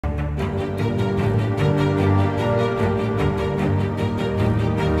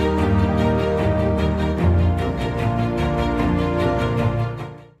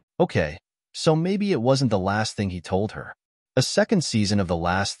Okay, so maybe it wasn't the last thing he told her. A second season of The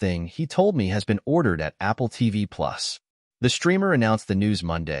Last Thing He Told Me has been ordered at Apple TV+. The streamer announced the news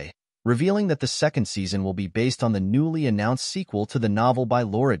Monday, revealing that the second season will be based on the newly announced sequel to the novel by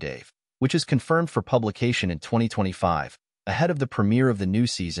Laura Dave, which is confirmed for publication in 2025, ahead of the premiere of the new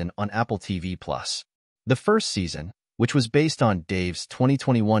season on Apple TV+. The first season, which was based on Dave's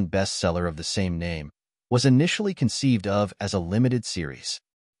 2021 bestseller of the same name, was initially conceived of as a limited series.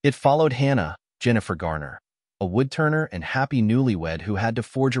 It followed Hannah, Jennifer Garner, a woodturner and happy newlywed who had to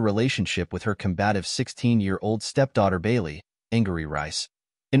forge a relationship with her combative 16-year-old stepdaughter Bailey, Angry Rice,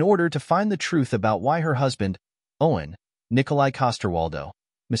 in order to find the truth about why her husband, Owen, Nikolai Coster-Waldau,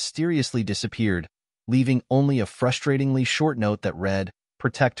 mysteriously disappeared, leaving only a frustratingly short note that read,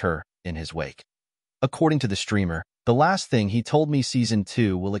 "Protect her," in his wake. According to the streamer, The Last Thing He Told Me Season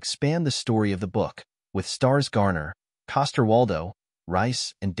 2 will expand the story of the book, with stars Garner, Coster-Waldau,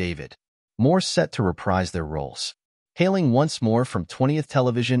 Rice, and David Moore set to reprise their roles. Hailing once more from 20th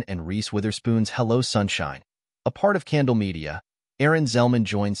Television and Reese Witherspoon's Hello Sunshine, a part of Candle Media, Aaron Zellman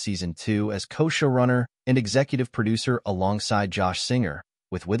joined Season 2 as co-showrunner and executive producer alongside Josh Singer,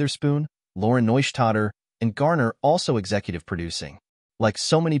 with Witherspoon, Lauren Neustadter, and Garner also executive producing. Like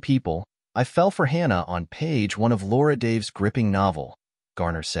so many people, I fell for Hannah on page 1 of Laura Dave's gripping novel,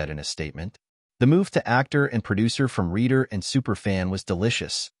 Garner said in a statement. The move to actor and producer from reader and superfan was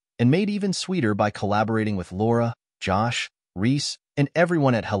delicious, and made even sweeter by collaborating with Laura, Josh, Reese, and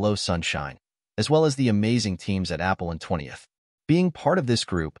everyone at Hello Sunshine, as well as the amazing teams at Apple and 20th. Being part of this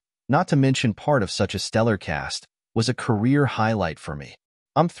group, not to mention part of such a stellar cast, was a career highlight for me.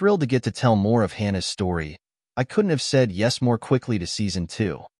 I'm thrilled to get to tell more of Hannah's story. I couldn't have said yes more quickly to Season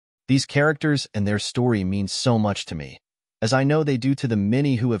 2. These characters and their story mean so much to me, as I know they do to the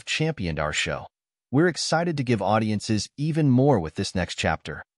many who have championed our show. We're excited to give audiences even more with this next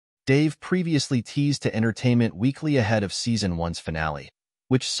chapter. Dave previously teased to Entertainment Weekly ahead of Season 1's finale,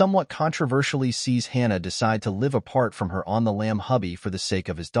 which somewhat controversially sees Hannah decide to live apart from her on-the-lam hubby for the sake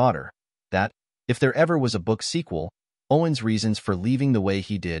of his daughter, that, if there ever was a book sequel, Owen's reasons for leaving the way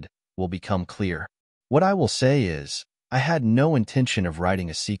he did will become clear. What I will say is, I had no intention of writing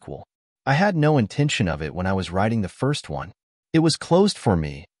a sequel. I had no intention of it when I was writing the first one. It was closed for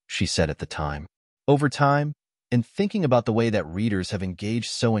me, she said at the time. Over time, and thinking about the way that readers have engaged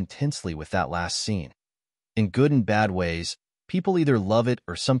so intensely with that last scene. In good and bad ways, people either love it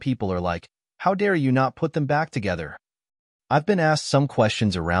or some people are like, how dare you not put them back together? I've been asked some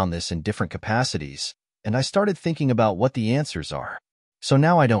questions around this in different capacities, and I started thinking about what the answers are. So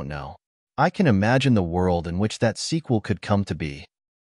now I don't know. I can imagine the world in which that sequel could come to be.